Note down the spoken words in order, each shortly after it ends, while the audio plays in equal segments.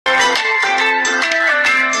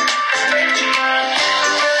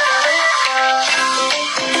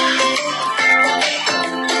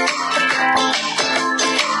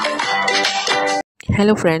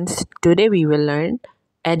Hello friends, today we will learn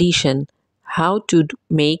addition. How to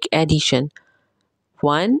make addition.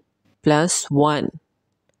 1 plus 1.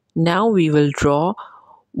 Now we will draw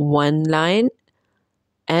one line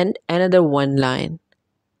and another one line.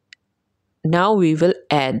 Now we will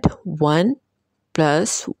add 1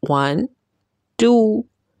 plus 1, 2.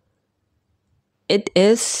 It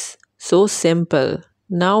is so simple.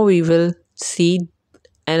 Now we will see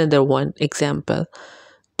another one example.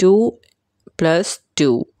 2 plus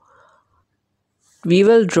 2. We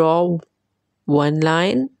will draw one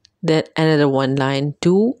line, then another one line,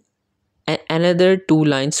 2, and another 2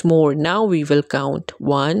 lines more. Now we will count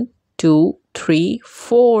 1, 2, 3,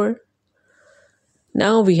 4.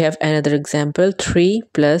 Now we have another example, 3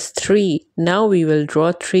 plus 3. Now we will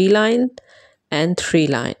draw 3 line and 3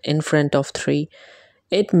 line in front of 3.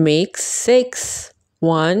 It makes 6.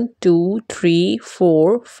 1, 2, 3,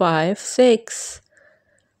 4, 5, 6.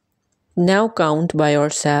 Now count by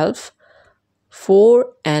yourself.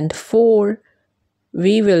 4 and 4.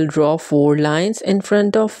 We will draw 4 lines in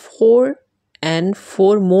front of 4 and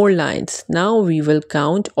 4 more lines. Now we will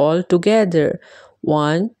count all together.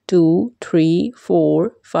 1, 2, 3,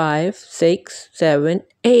 4, 5, 6, 7,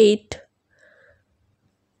 8.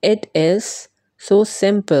 It is so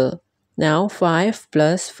simple. Now 5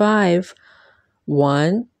 plus 5.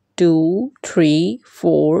 1, 2, 3,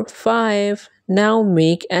 4, 5. Now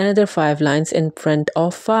make another 5 lines in front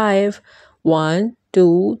of 5. 1,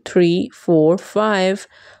 2, 3, 4, 5.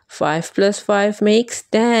 5 plus 5 makes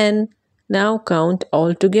 10. Now count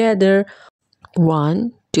all together.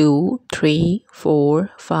 1, 2, 3, 4,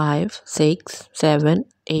 5, 6, 7,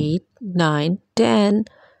 8, 9, 10.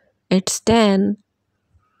 It's 10.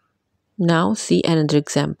 Now see another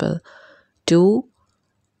example. 2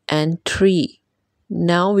 and 3.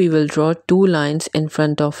 Now we will draw 2 lines in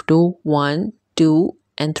front of 2. 1, 2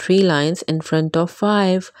 and 3 lines in front of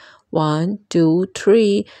 5. 1, 2,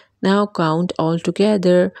 3. Now count all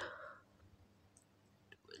together.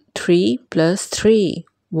 3 plus 3.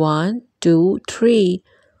 1, 2, 3.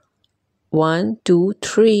 1, 2,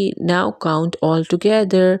 3. Now count all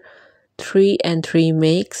together. 3 and 3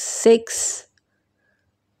 makes 6.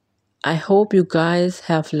 I hope you guys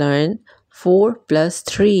have learned 4 plus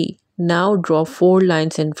 3. Now draw 4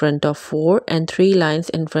 lines in front of 4 and 3 lines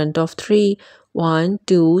in front of 3. 1,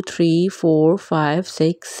 2, 3, 4, 5,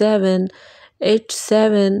 6, 7. It's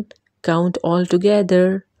 7. Count all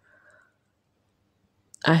together.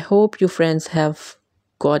 I hope you friends have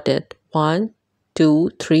got it. 1,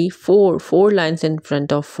 2, 3, 4. 4 lines in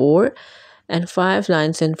front of 4 and 5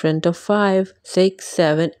 lines in front of 5. 6,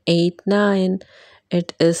 7, 8, 9.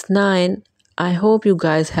 It is 9. I hope you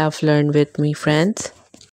guys have learned with me, friends.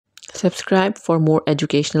 Subscribe for more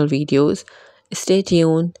educational videos. Stay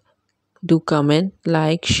tuned. Do comment,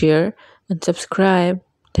 like, share, and subscribe.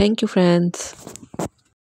 Thank you, friends.